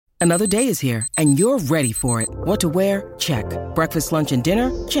Another day is here, and you're ready for it. What to wear? Check. Breakfast, lunch, and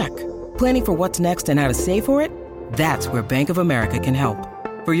dinner? Check. Planning for what's next and how to save for it? That's where Bank of America can help.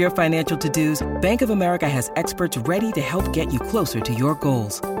 For your financial to-dos, Bank of America has experts ready to help get you closer to your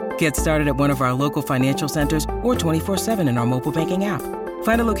goals. Get started at one of our local financial centers or 24/7 in our mobile banking app.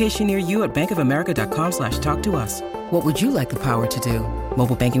 Find a location near you at bankofamerica.com/talktous. What would you like the power to do?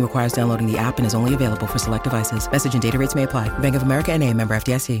 Mobile banking requires downloading the app and is only available for select devices. Message and data rates may apply. Bank of America N.A., member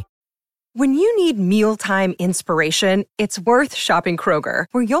FDIC. When you need mealtime inspiration, it's worth shopping Kroger,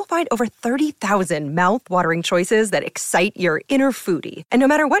 where you'll find over 30,000 mouth-watering choices that excite your inner foodie. And no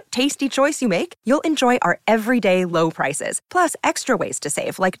matter what tasty choice you make, you'll enjoy our everyday low prices, plus extra ways to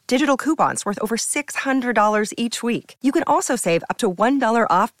save, like digital coupons worth over $600 each week. You can also save up to $1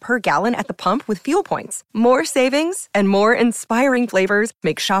 off per gallon at the pump with fuel points. More savings and more inspiring flavors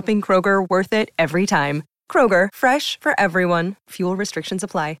make shopping Kroger worth it every time. Kroger, fresh for everyone. Fuel restrictions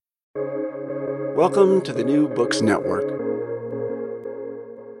apply. Welcome to the New Books Network.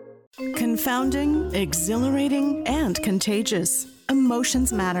 Confounding, exhilarating, and contagious.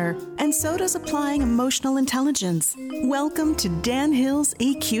 Emotions matter, and so does applying emotional intelligence. Welcome to Dan Hill's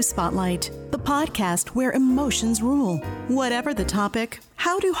EQ Spotlight, the podcast where emotions rule. Whatever the topic,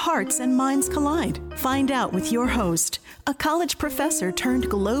 how do hearts and minds collide? Find out with your host, a college professor turned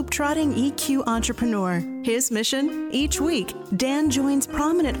globe-trotting EQ entrepreneur. His mission? Each week, Dan joins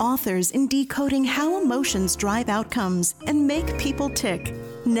prominent authors in decoding how emotions drive outcomes and make people tick.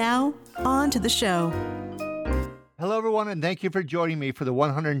 Now, on to the show. Hello, everyone, and thank you for joining me for the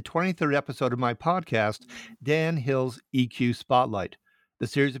 123rd episode of my podcast, Dan Hill's EQ Spotlight. The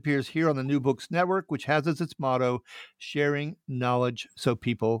series appears here on the New Books Network, which has as its motto, sharing knowledge so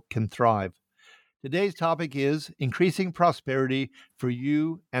people can thrive. Today's topic is increasing prosperity for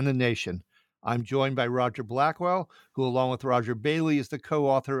you and the nation. I'm joined by Roger Blackwell, who, along with Roger Bailey, is the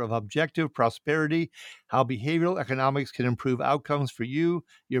co-author of Objective Prosperity, How Behavioral Economics Can Improve Outcomes for You,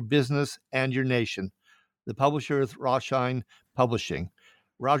 Your Business, and Your Nation. The publisher is Rothschild Publishing.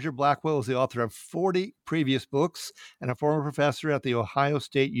 Roger Blackwell is the author of 40 previous books and a former professor at The Ohio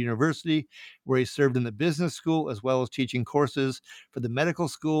State University, where he served in the business school as well as teaching courses for the medical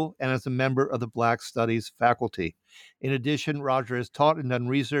school and as a member of the Black Studies faculty. In addition, Roger has taught and done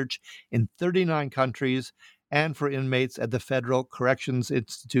research in 39 countries and for inmates at the Federal Corrections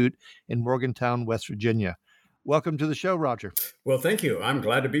Institute in Morgantown, West Virginia. Welcome to the show, Roger. Well, thank you. I'm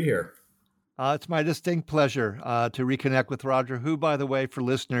glad to be here. It's my distinct pleasure to reconnect with Roger, who, by the way, for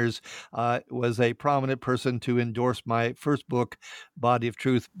listeners, was a prominent person to endorse my first book, Body of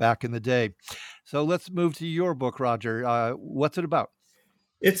Truth, back in the day. So let's move to your book, Roger. What's it about?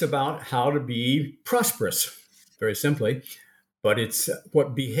 It's about how to be prosperous, very simply, but it's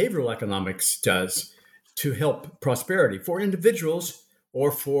what behavioral economics does to help prosperity for individuals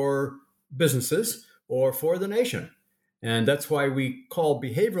or for businesses or for the nation. And that's why we call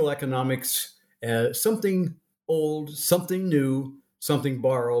behavioral economics something old, something new, something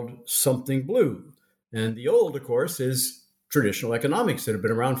borrowed, something blue. And the old, of course, is traditional economics that have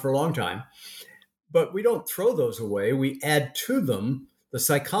been around for a long time. But we don't throw those away. We add to them the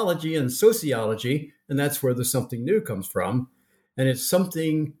psychology and sociology, and that's where the something new comes from. And it's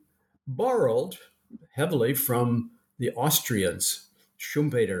something borrowed heavily from the Austrians,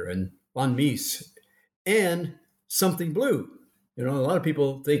 Schumpeter and von Mises, and something blue. You know, a lot of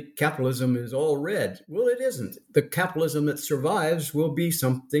people think capitalism is all red. Well, it isn't. The capitalism that survives will be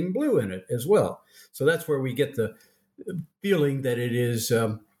something blue in it as well. So that's where we get the feeling that it is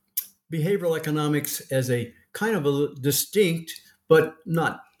behavioral economics as a kind of a distinct, but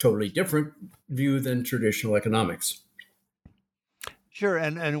not totally different view than traditional economics. Sure,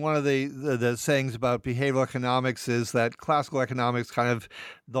 and one of the sayings about behavioral economics is that classical economics kind of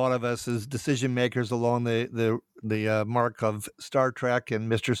thought of us as decision makers along the mark of Star Trek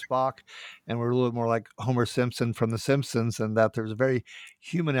and Mr. Spock, and we're a little more like Homer Simpson from The Simpsons, and that there's a very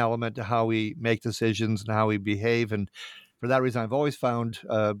human element to how we make decisions and how we behave. And for that reason, I've always found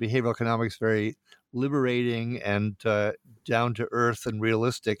behavioral economics very liberating and down to earth and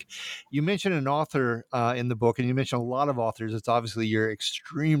realistic. You mentioned an author in the book, and you mentioned a lot of authors. It's obviously you're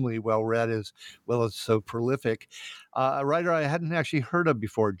extremely well read as well as so prolific. A writer I hadn't actually heard of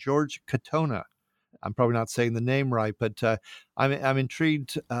before, George Katona. I'm probably not saying the name right, but I'm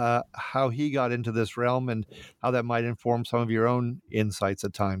intrigued how he got into this realm and how that might inform some of your own insights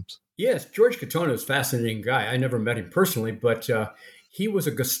at times. Yes, George Katona is a fascinating guy. I never met him personally, but he was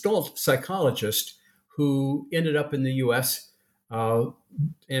a Gestalt psychologist who ended up in the U.S.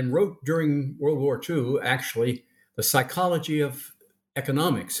 And wrote during World War II, actually, The Psychology of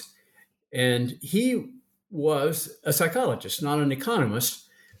Economics. And he was a psychologist, not an economist,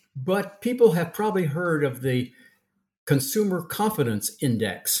 But people have probably heard of the Consumer Confidence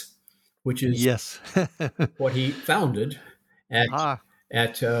Index, which is Yes. what he founded at Ah,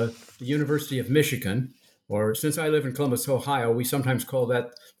 the University of Michigan, or since I live in Columbus, Ohio, we sometimes call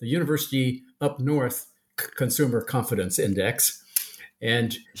that the University Up North Consumer Confidence Index.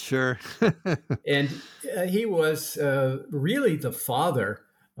 And sure. and he was really the father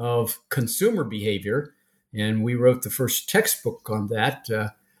of consumer behavior, and we wrote the first textbook on that.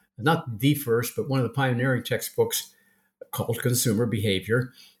 Not the first, but one of the pioneering textbooks called Consumer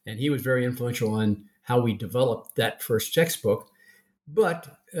Behavior. And he was very influential on how we developed that first textbook.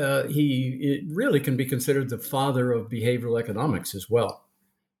 But it really can be considered the father of behavioral economics as well.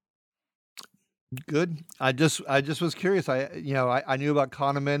 Good. I just was curious. I knew about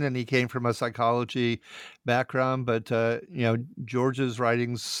Kahneman, and he came from a psychology background, but George's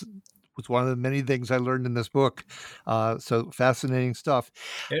writings was one of the many things I learned in this book. So fascinating stuff.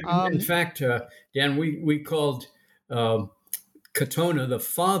 In fact, Dan, we called Katona the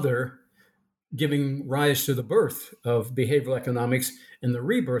father, giving rise to the birth of behavioral economics, and the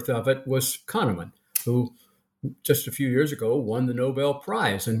rebirth of it was Kahneman, who just a few years ago won the Nobel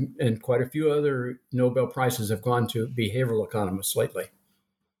Prize, and quite a few other Nobel Prizes have gone to behavioral economists lately.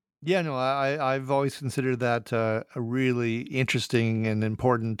 Yeah, no, I've always considered that a really interesting and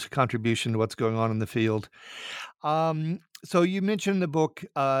important contribution to what's going on in the field. So you mentioned in the book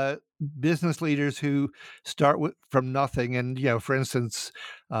business leaders who start from nothing, and for instance,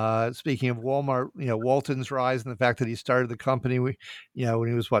 speaking of Walmart, Walton's rise and the fact that he started the company, when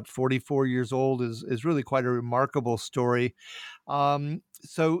he was 44 years old, is really quite a remarkable story.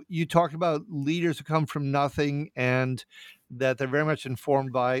 So you talked about leaders who come from nothing, and that they're very much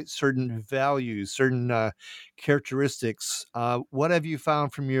informed by certain values, certain characteristics. What have you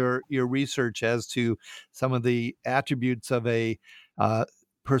found from your research as to some of the attributes of a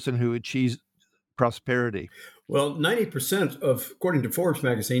person who achieves prosperity? Well, 90% according to Forbes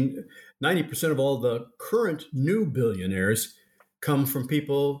magazine, 90% of all the current new billionaires come from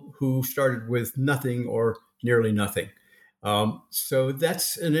people who started with nothing or nearly nothing. So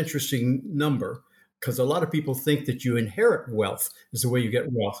that's an interesting number, because a lot of people think that you inherit wealth is the way you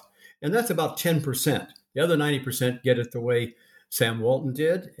get wealth. And that's about 10%. The other 90% get it the way Sam Walton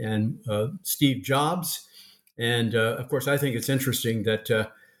did, and Steve Jobs. And of course, I think it's interesting that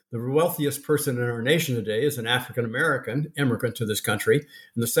the wealthiest person in our nation today is an African-American immigrant to this country.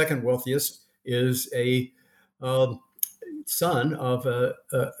 And the second wealthiest is a son of a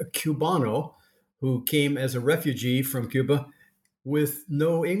Cubano who came as a refugee from Cuba with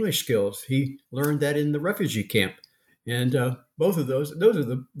no English skills. He learned that in the refugee camp. And both of those are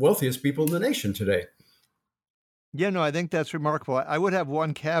the wealthiest people in the nation today. Yeah, no, I think that's remarkable. I would have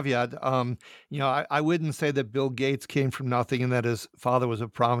one caveat. I wouldn't say that Bill Gates came from nothing and that his father was a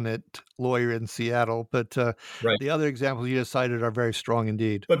prominent lawyer in Seattle, but Right. the other examples you just cited are very strong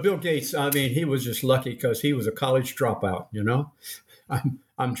indeed. But Bill Gates, I mean, he was just lucky because he was a college dropout,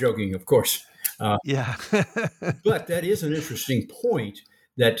 I'm joking, of course. Yeah. But that is an interesting point,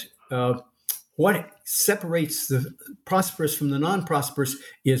 that what separates the prosperous from the non-prosperous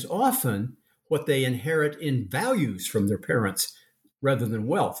is often what they inherit in values from their parents rather than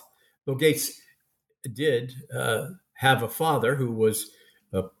wealth. Bill Gates did have a father who was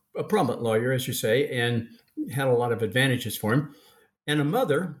a prominent lawyer, as you say, and had a lot of advantages for him, and a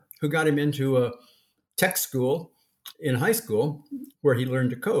mother who got him into a tech school in high school where he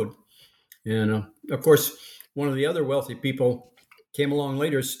learned to code. And of course, one of the other wealthy people came along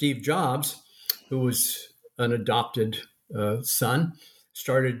later, Steve Jobs, who was an adopted son,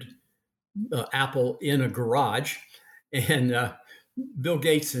 started Apple in a garage. And Bill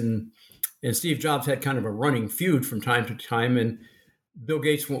Gates and Steve Jobs had kind of a running feud from time to time. And Bill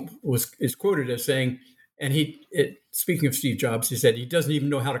Gates is quoted as saying, and speaking of Steve Jobs, he said he doesn't even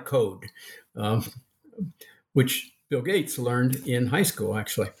know how to code, which Bill Gates learned in high school,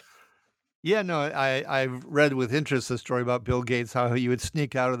 actually. Yeah, no, I've read with interest the story about Bill Gates, how he would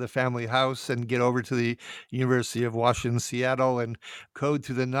sneak out of the family house and get over to the University of Washington, Seattle, and code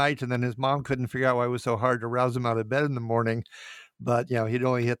through the night. And then his mom couldn't figure out why it was so hard to rouse him out of bed in the morning. But, he'd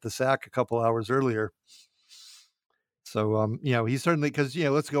only hit the sack a couple hours earlier. So, he certainly, because,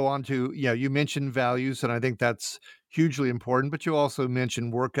 let's go on to, you mentioned values, and I think that's hugely important, but you also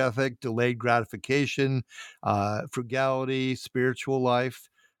mentioned work ethic, delayed gratification, frugality, spiritual life.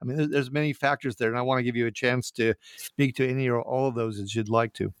 I mean, there's many factors there, and I want to give you a chance to speak to any or all of those as you'd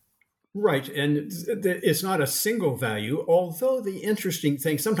like to. Right. And it's not a single value, although the interesting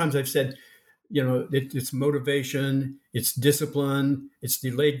thing, sometimes I've said, it's motivation, it's discipline, it's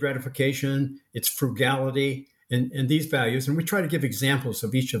delayed gratification, it's frugality, and these values. And we try to give examples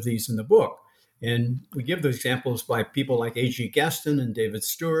of each of these in the book. And we give those examples by people like A.G. Gaston and David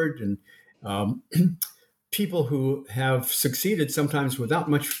Stewart and people who have succeeded sometimes without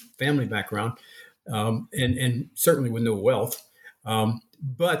much family background and certainly with no wealth.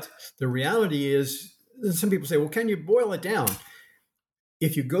 But the reality is, some people say, well, can you boil it down?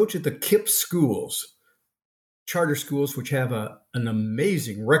 If you go to the KIPP schools, charter schools, which have an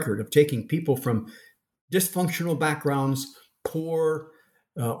amazing record of taking people from dysfunctional backgrounds, poor,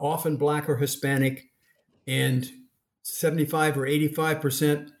 often Black or Hispanic, and 75 or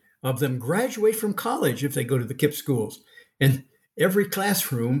 85% of them graduate from college if they go to the KIPP schools. And every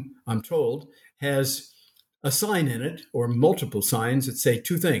classroom, I'm told, has a sign in it or multiple signs that say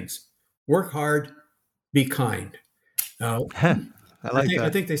two things: work hard, be kind. I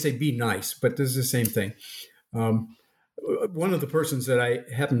think they say be nice, but this is the same thing. One of the persons that I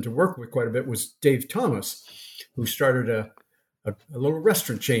happened to work with quite a bit was Dave Thomas, who started a little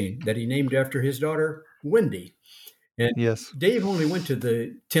restaurant chain that he named after his daughter, Wendy. And yes, Dave only went to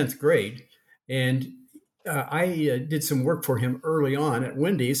the 10th grade, and I did some work for him early on at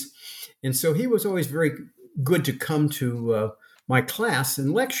Wendy's. And so he was always very good to come to my class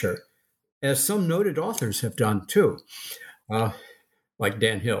and lecture, as some noted authors have done too, like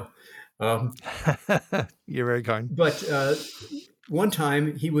Dan Hill. You're very kind. But one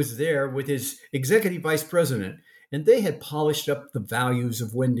time he was there with his executive vice president, and they had polished up the values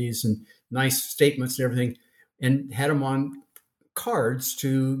of Wendy's and nice statements and everything, and had them on cards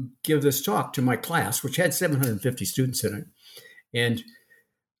to give this talk to my class, which had 750 students in it. And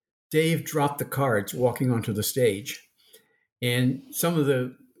Dave dropped the cards walking onto the stage, and some of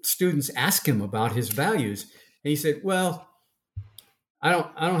the students asked him about his values, and he said, "Well, I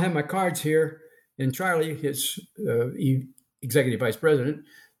don't have my cards here." And Charlie, his executive vice president,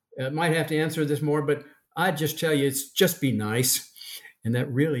 might have to answer this more, but I just tell you, it's just be nice. And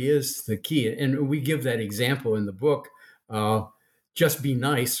that really is the key. And we give that example in the book. Just be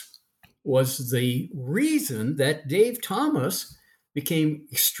nice was the reason that Dave Thomas became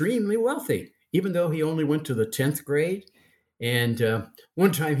extremely wealthy, even though he only went to the 10th grade. And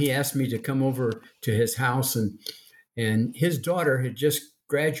one time he asked me to come over to his house, and his daughter had just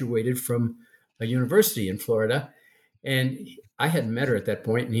graduated from a university in Florida. And I hadn't met her at that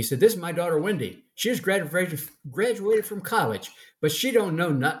point. And he said, "This is my daughter, Wendy. She just graduated from college, but she don't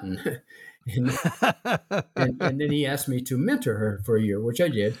know nothing." and then he asked me to mentor her for a year, which I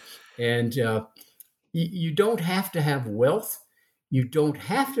did. And you don't have to have wealth. You don't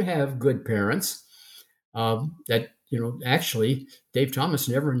have to have good parents. Actually, Dave Thomas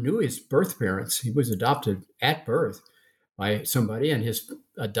never knew his birth parents. He was adopted at birth by somebody, and his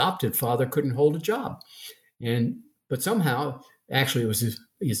adopted father couldn't hold a job. But somehow, actually, it was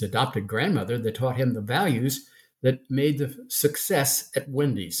his adopted grandmother that taught him the values that made the success at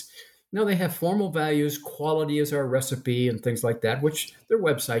Wendy's. Now, they have formal values, quality is our recipe, and things like that, which their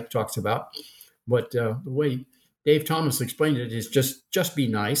website talks about. But the way Dave Thomas explained it is just be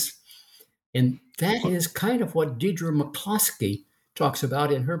nice. And that is kind of what Deidre McCloskey talks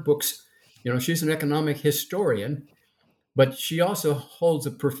about in her books. She's an economic historian, but she also holds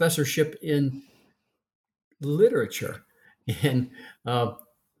a professorship in literature. And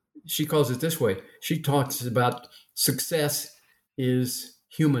she calls it this way. She talks about success is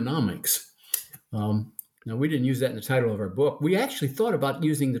humanomics. Now, we didn't use that in the title of our book. We actually thought about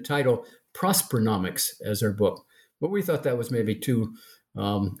using the title Prospernomics as our book, but we thought that was maybe too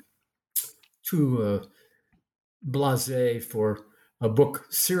blasé for a book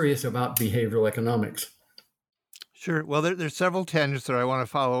serious about behavioral economics. Sure. Well, there's several tangents that I want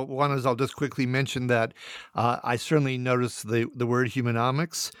to follow. One is I'll just quickly mention that I certainly noticed the word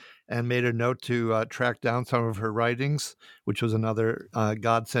humanomics and made a note to track down some of her writings, which was another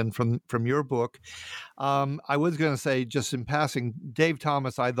godsend from your book. I was going to say, just in passing, Dave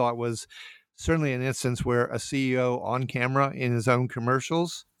Thomas, I thought, was certainly an instance where a CEO on camera in his own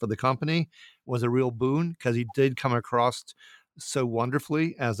commercials for the company was a real boon, because he did come across so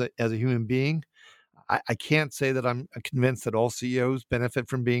wonderfully as a human being. I can't say that I'm convinced that all CEOs benefit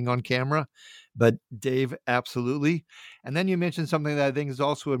from being on camera, but Dave, absolutely. And then you mentioned something that I think is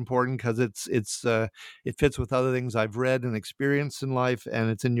also important, because it fits with other things I've read and experienced in life, and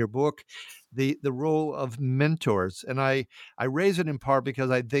it's in your book, the role of mentors. And I raise it in part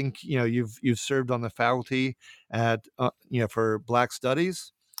because I think you've served on the faculty at for Black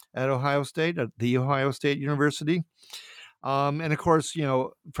Studies at Ohio State, at the Ohio State University. And of course,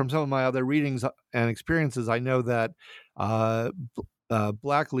 from some of my other readings and experiences, I know that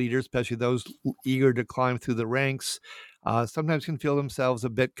Black leaders, especially those eager to climb through the ranks, sometimes can feel themselves a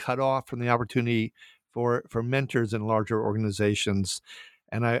bit cut off from the opportunity for mentors in larger organizations.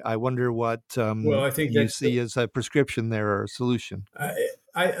 And I wonder what Well, I think you see as a prescription there or a solution.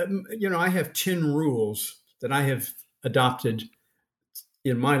 I have 10 rules that I have adopted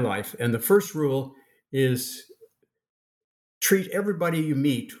in my life. And the first rule is treat everybody you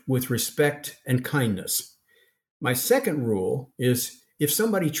meet with respect and kindness. My second rule is if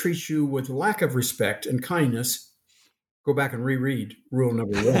somebody treats you with lack of respect and kindness, go back and reread rule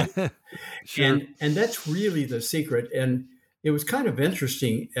number 1. Sure. And that's really the secret. And it was kind of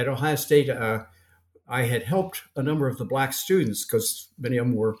interesting at Ohio State. I had helped a number of the Black students, because many of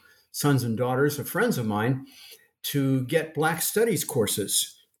them were sons and daughters of friends of mine, to get Black studies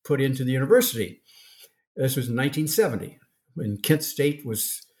courses put into the university. This was in 1970, when Kent State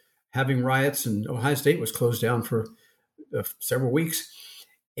was having riots and Ohio State was closed down for several weeks.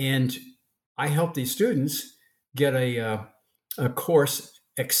 And I helped these students get a course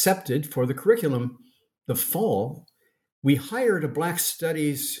accepted for the curriculum the fall. We hired a Black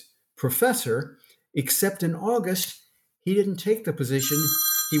studies professor, except in August, he didn't take the position.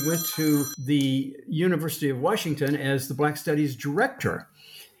 He went to the University of Washington as the Black Studies director.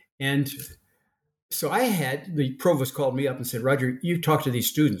 And so the provost called me up and said, Roger, you talk to these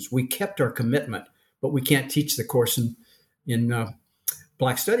students. We kept our commitment, but we can't teach the course in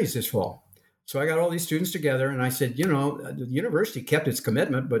Black Studies this fall. So I got all these students together and I said, the university kept its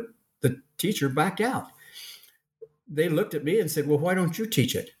commitment, but the teacher backed out. They looked at me and said, well, why don't you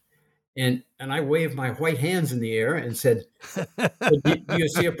teach it? And I waved my white hands in the air and said, do you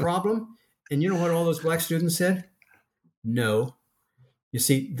see a problem? And you know what all those Black students said? No. You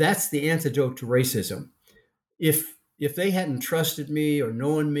see, that's the antidote to racism. If they hadn't trusted me or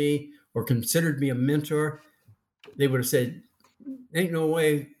known me or considered me a mentor, they would have said, ain't no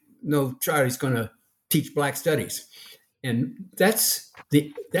way no Charlie's going to teach Black studies. And that's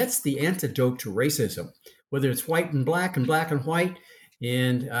the antidote to racism, whether it's white and black and white.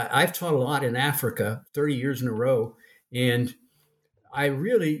 And I've taught a lot in Africa, 30 years in a row, and I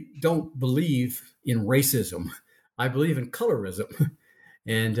really don't believe in racism. I believe in colorism.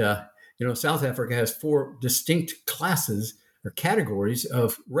 And, South Africa has 4 distinct classes or categories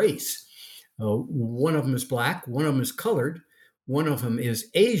of race. One of them is Black, one of them is colored, one of them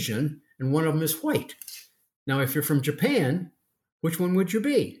is Asian, and one of them is white. Now, if you're from Japan, which one would you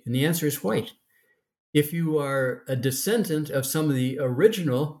be? And the answer is white. If you are a descendant of some of the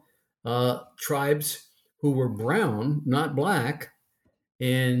original tribes who were brown, not Black,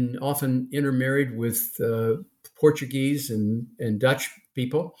 and often intermarried with Portuguese and Dutch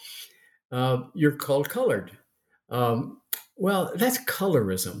people, you're called colored. Well, that's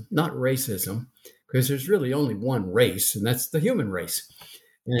colorism, not racism, because there's really only one race, and that's the human race.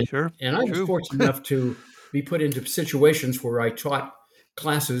 And, Sure. And I was fortunate enough to be put into situations where I taught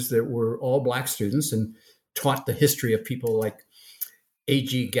classes that were all Black students and taught the history of people like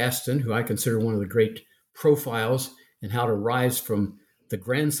A.G. Gaston, who I consider one of the great profiles, and how to rise from the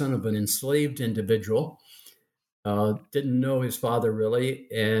grandson of an enslaved individual. Didn't know his father really,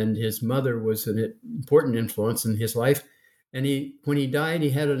 and his mother was an important influence in his life. And when he died, he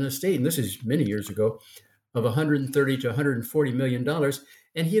had an estate, and this is many years ago, of $130 to $140 million,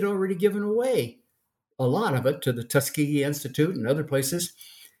 and he had already given away a lot of it to the Tuskegee Institute and other places.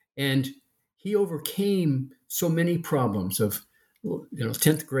 And he overcame so many problems of,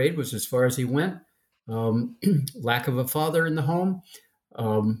 10th grade was as far as he went, lack of a father in the home.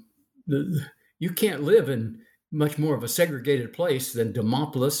 You can't live in much more of a segregated place than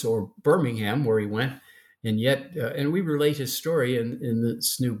Demopolis or Birmingham, where he went. And yet, and we relate his story in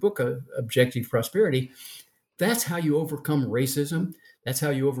this new book, Objective Prosperity. That's how you overcome racism. That's how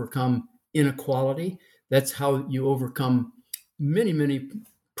you overcome inequality. That's how you overcome many, many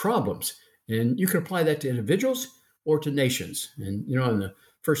problems. And you can apply that to individuals or to nations. And, in the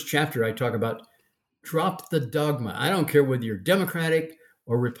first chapter, I talk about drop the dogma. I don't care whether you're Democratic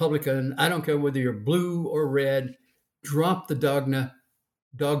or Republican. I don't care whether you're blue or red. Drop the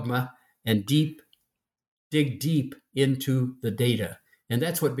dogma and dig deep into the data. And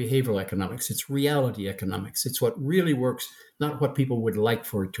that's what behavioral economics, it's reality economics. It's what really works, not what people would like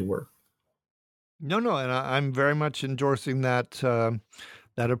for it to work. No, and I'm very much endorsing that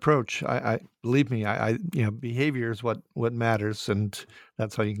that approach. I believe me, behavior is what matters, and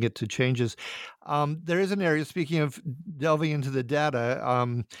that's how you can get to changes. There is an area, speaking of delving into the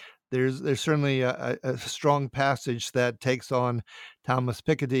data, there's certainly a strong passage that takes on Thomas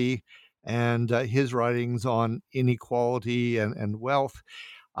Piketty and his writings on inequality and wealth.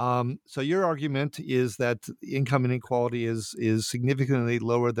 So your argument is that income inequality is significantly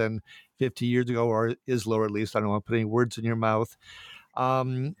lower than 50 years ago, or is lower at least. I don't want to put any words in your mouth.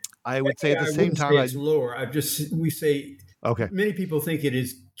 I would say at the I same wouldn't time, say it's lower. We say okay. many people think it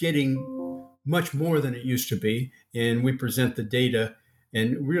is getting much more than it used to be, and we present the data,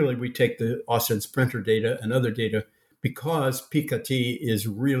 and really we take the Austin Sprinter data and other data because Piketty is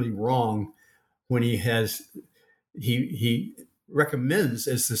really wrong when he recommends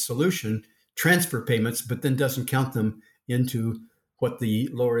as the solution transfer payments, but then doesn't count them into what the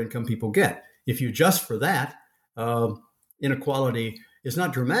lower income people get. If you adjust for that, inequality is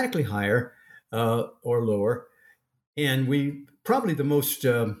not dramatically higher or lower. And we probably the most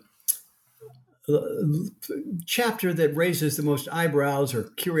chapter that raises the most eyebrows or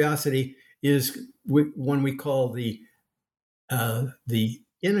curiosity is one we call the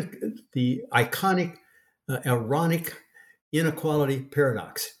iconic ironic inequality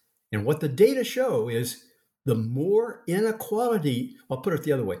paradox. And what the data show is the more inequality, I'll put it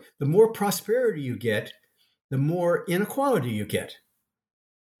the other way, the more prosperity you get, the more inequality you get.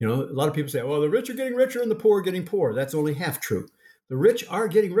 You know, a lot of people say, well, the rich are getting richer and the poor are getting poorer. That's only half true. The rich are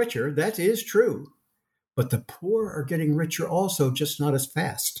getting richer. That is true. But the poor are getting richer also, just not as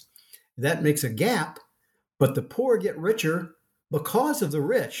fast. That makes a gap, but the poor get richer because of the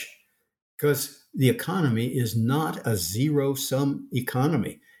rich, because the economy is not a zero-sum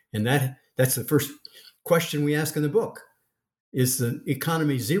economy. And that's the first question we ask in the book. Is the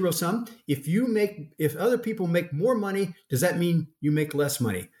economy zero-sum? If other people make more money, does that mean you make less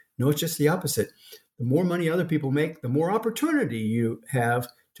money? No, it's just the opposite. The more money other people make, the more opportunity you have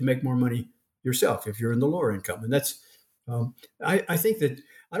to make more money yourself if you're in the lower income. And that's, I think that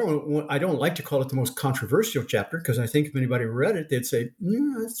I don't like to call it the most controversial chapter, because I think if anybody read it, they'd say,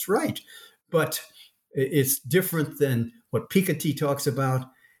 yeah, that's right. But it's different than what Piketty talks about.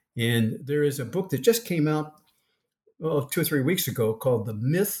 And there is a book that just came out 2 or 3 weeks ago called The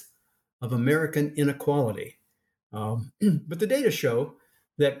Myth of American Inequality. But the data show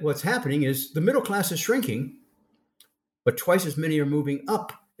that what's happening is the middle class is shrinking, but twice as many are moving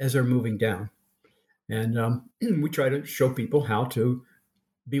up as are moving down. And we try to show people how to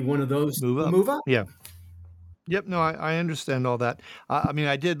be one of those move up. Yeah. Yep. No, I understand all that. I mean,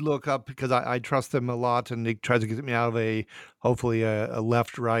 I did look up because I trust them a lot, and it tries to get me out of hopefully a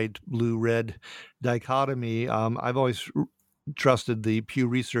left-right, blue-red dichotomy. I've always trusted the Pew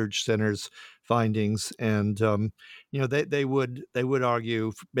Research Center's findings, and they would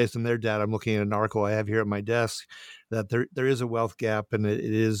argue based on their data. I'm looking at an article I have here at my desk that there is a wealth gap, and it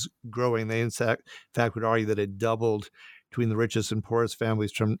is growing. They in fact would argue that it doubled between the richest and poorest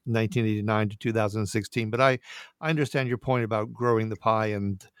families from 1989 to 2016. But I understand your point about growing the pie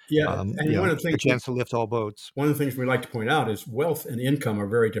and one of the things, a chance to lift all boats. One of the things we like to point out is wealth and income are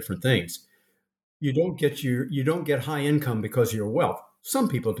very different things. You don't get high income because of your wealth. Some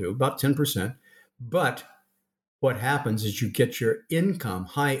people do, about 10%. But what happens is you get your income,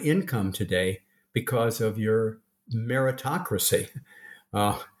 high income today, because of your meritocracy.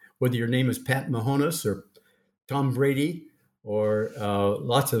 Whether your name is Pat Mahomes or Tom Brady or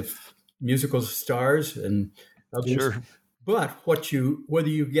lots of musical stars and others. Sure. But whether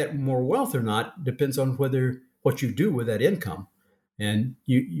you get more wealth or not depends on what you do with that income. And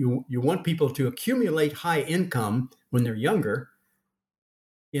you want people to accumulate high income when they're younger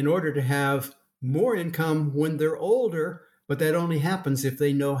in order to have more income when they're older, but that only happens if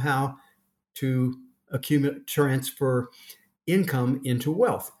they know how to transfer income into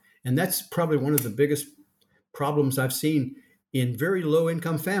wealth. And that's probably one of the biggest problems I've seen in very low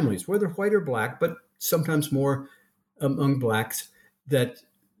income families, whether white or black, but sometimes more among blacks, that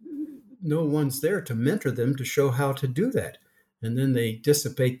no one's there to mentor them to show how to do that. And then they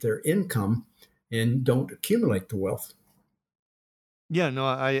dissipate their income and don't accumulate the wealth. Yeah, no,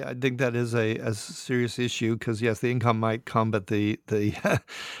 I think that is a serious issue because, yes, the income might come, but the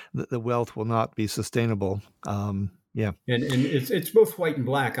the wealth will not be sustainable. Yeah. And it's both white and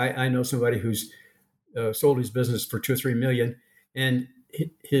black. I know somebody who's sold his business for $2 or $3 million, and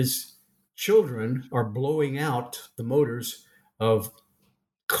his children are blowing out the motors of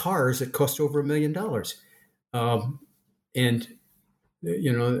cars that cost over $1 million. And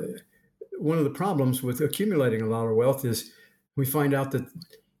one of the problems with accumulating a lot of wealth is we find out that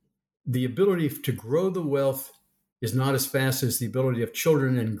the ability to grow the wealth is not as fast as the ability of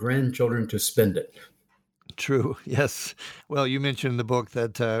children and grandchildren to spend it. True. Yes. Well, you mentioned in the book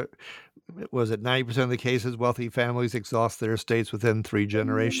that was it 90% of the cases wealthy families exhaust their estates within 3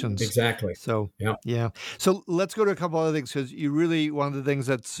 generations. Exactly. So yeah. So let's go to a couple other things, because one of the things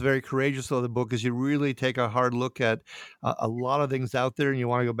that's very courageous of the book is you really take a hard look at a lot of things out there, and you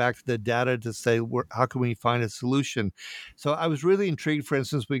want to go back to the data to say how can we find a solution. So I was really intrigued. For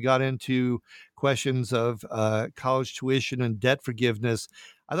instance, we got into questions of college tuition and debt forgiveness.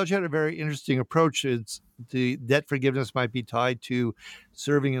 I thought you had a very interesting approach. It's the debt forgiveness might be tied to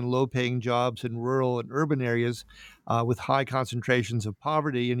serving in low-paying jobs in rural and urban areas with high concentrations of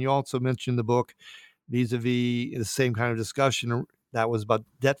poverty. And you also mentioned the book vis-a-vis the same kind of discussion that was about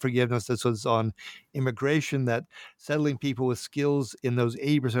debt forgiveness. This was on immigration, that settling people with skills in those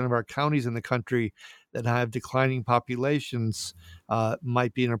 80% of our counties in the country that have declining populations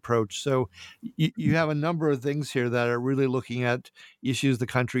might be an approach. So you have a number of things here that are really looking at issues the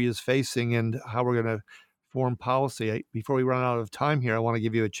country is facing and how we're going to form policy. Before we run out of time here, I want to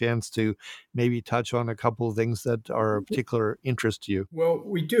give you a chance to maybe touch on a couple of things that are of particular interest to you. Well,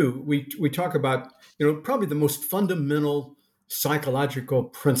 we do. We talk about, probably the most fundamental psychological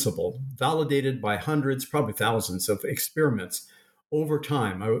principle validated by hundreds, probably thousands of experiments over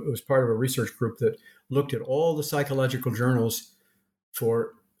time. I was part of a research group that looked at all the psychological journals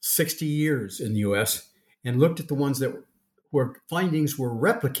for 60 years in the US and looked at the ones that where findings were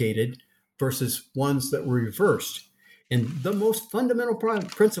replicated versus ones that were reversed. And the most fundamental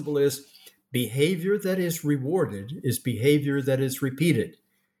principle is behavior that is rewarded is behavior that is repeated.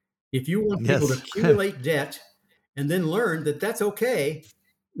 If you want people to accumulate debt and then learn that that's okay,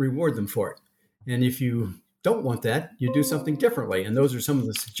 reward them for it. And if you don't want that, you do something differently. And those are some of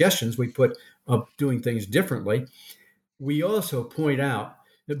the suggestions we put of doing things differently. We also point out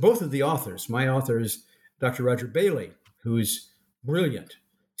that both of the authors, my author is Dr. Roger Bailey, who's brilliant.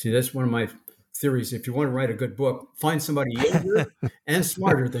 See, that's one of my theories. If you want to write a good book, find somebody younger and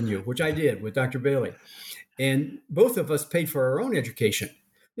smarter than you, which I did with Dr. Bailey. And both of us paid for our own education.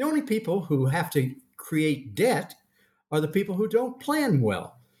 The only people who have to create debt are the people who don't plan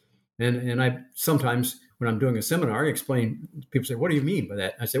well. And I sometimes, when I'm doing a seminar, I explain, people say, what do you mean by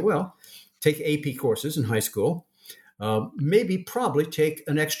that? I say, well, take AP courses in high school, probably take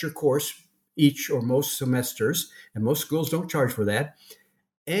an extra course each or most semesters, and most schools don't charge for that,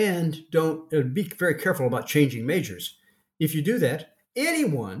 and be very careful about changing majors. If you do that,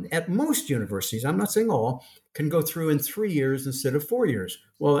 anyone at most universities, I'm not saying all, can go through in 3 years instead of 4 years.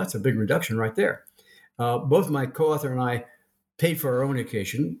 Well, that's a big reduction right there. Both my co-author and I paid for our own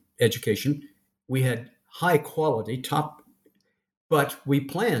education. We had high quality, but we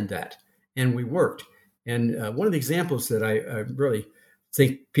planned that and we worked. And one of the examples that I really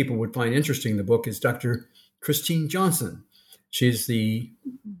think people would find interesting in the book is Dr. Christine Johnson. She's the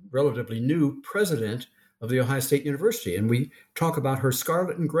relatively new president of the Ohio State University. And we talk about her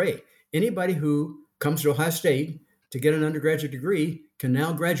scarlet and gray. Anybody who comes to Ohio State to get an undergraduate degree can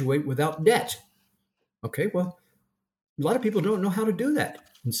now graduate without debt. Okay, well, a lot of people don't know how to do that.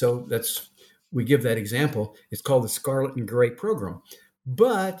 And so we give that example. It's called the Scarlet and Gray program.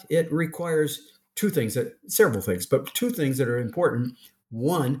 But it requires several things, but two things that are important.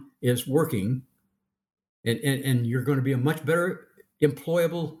 One is working, and you're going to be a much better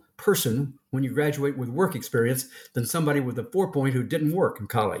employable person when you graduate with work experience than somebody with a 4.0 who didn't work in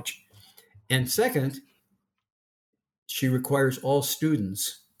college. And second, she requires all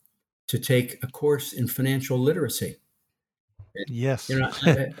students to take a course in financial literacy. Yes.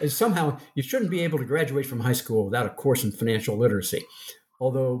 Somehow you shouldn't be able to graduate from high school without a course in financial literacy,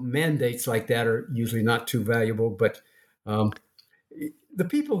 although mandates like that are usually not too valuable. But the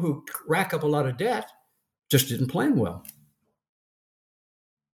people who rack up a lot of debt just didn't plan well.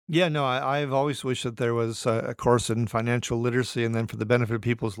 Yeah, no, I've always wished that there was a course in financial literacy, and then for the benefit of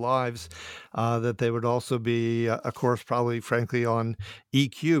people's lives, that there would also be a course probably, frankly, on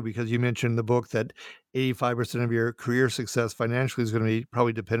EQ, because you mentioned in the book that 85% of your career success financially is going to be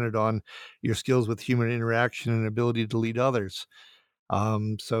probably dependent on your skills with human interaction and ability to lead others.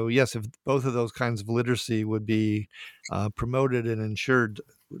 So yes, if both of those kinds of literacy would be promoted and ensured,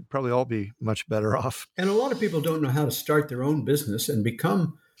 we'd probably all be much better off. And a lot of people don't know how to start their own business and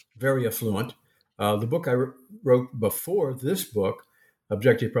become very affluent. The book I wrote before this book,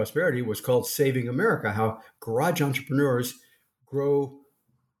 Objective Prosperity, was called Saving America, how garage entrepreneurs grow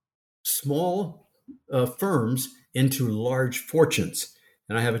small firms into large fortunes.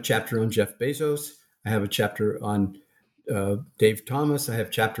 And I have a chapter on Jeff Bezos. I have a chapter on Dave Thomas. I have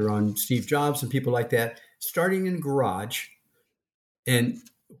a chapter on Steve Jobs and people like that, starting in garage. And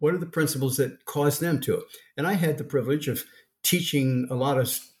what are the principles that cause them to it? And I had the privilege of teaching a lot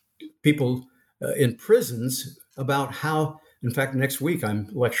of people in prisons about how, in fact, next week I'm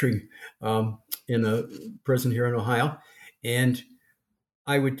lecturing in a prison here in Ohio, and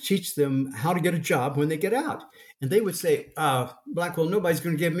I would teach them how to get a job when they get out. And they would say, Blackwell, nobody's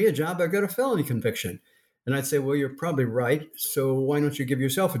going to give me a job. I've got a felony conviction. And I'd say, well, you're probably right. So why don't you give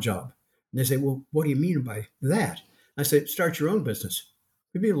yourself a job? And they say, well, what do you mean by that? I say, start your own business.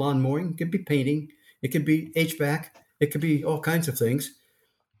 It could be lawn mowing. It could be painting. It could be HVAC. It could be all kinds of things.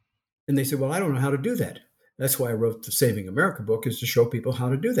 And they said, well, I don't know how to do that. That's why I wrote the Saving America book, is to show people how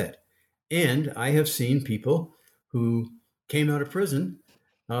to do that. And I have seen people who came out of prison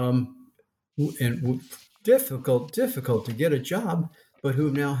and difficult to get a job, but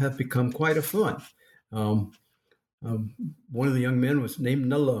who now have become quite affluent. One of the young men was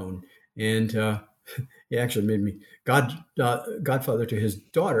named Nalone, and he actually made me godfather to his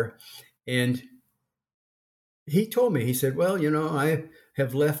daughter. And he told me, he said, well, I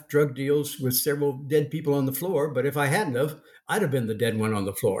have left drug deals with several dead people on the floor, but if I hadn't have, I'd have been the dead one on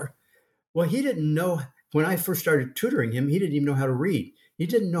the floor. Well, he didn't know, when I first started tutoring him, he didn't even know how to read. He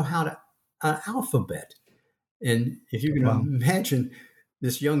didn't know how to alphabet. And if you can imagine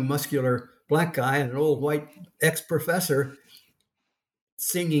this young muscular black guy and an old white ex-professor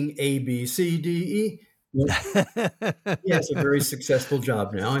singing A, B, C, D, E. He has a very successful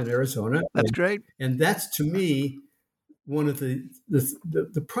job now in Arizona. That's great. And that's, to me, one of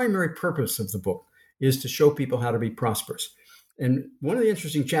the primary purpose of the book is to show people how to be prosperous. And one of the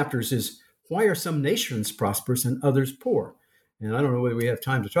interesting chapters is, why are some nations prosperous and others poor? And I don't know whether we have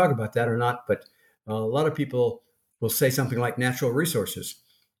time to talk about that or not, but a lot of people will say something like natural resources.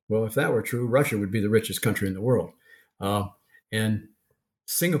 Well, if that were true, Russia would be the richest country in the world. And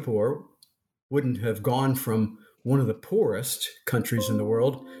Singapore wouldn't have gone from one of the poorest countries in the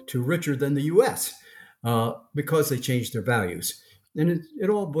world to richer than the U.S. Because they changed their values. And it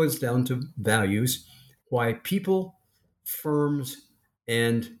all boils down to values, why people, firms,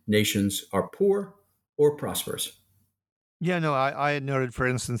 and nations are poor or prosperous. Yeah, no, I had noted, for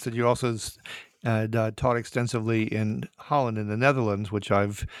instance, that you also taught extensively in Holland and the Netherlands, which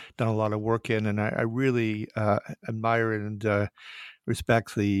I've done a lot of work in, and I really admire and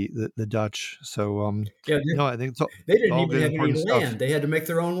respect the Dutch. So I think they didn't even have any land. They had to make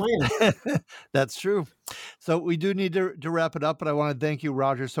their own land. That's true. So we do need to wrap it up, but I want to thank you,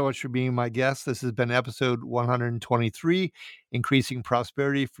 Roger, so much for being my guest. This has been episode 123, Increasing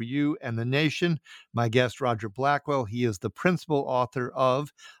Prosperity for You and the Nation. My guest, Roger Blackwell. He is the principal author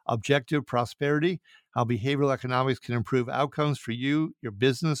of Objective Prosperity: How Behavioral Economics Can Improve Outcomes for You, Your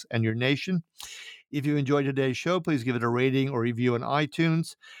Business, and Your Nation. If you enjoyed today's show, please give it a rating or review on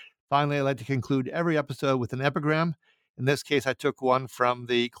iTunes. Finally, I'd like to conclude every episode with an epigram. In this case, I took one from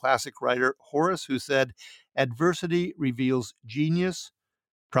the classic writer Horace, who said, "Adversity reveals genius,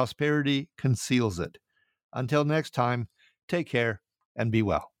 prosperity conceals it." Until next time, take care and be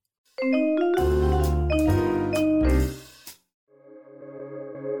well.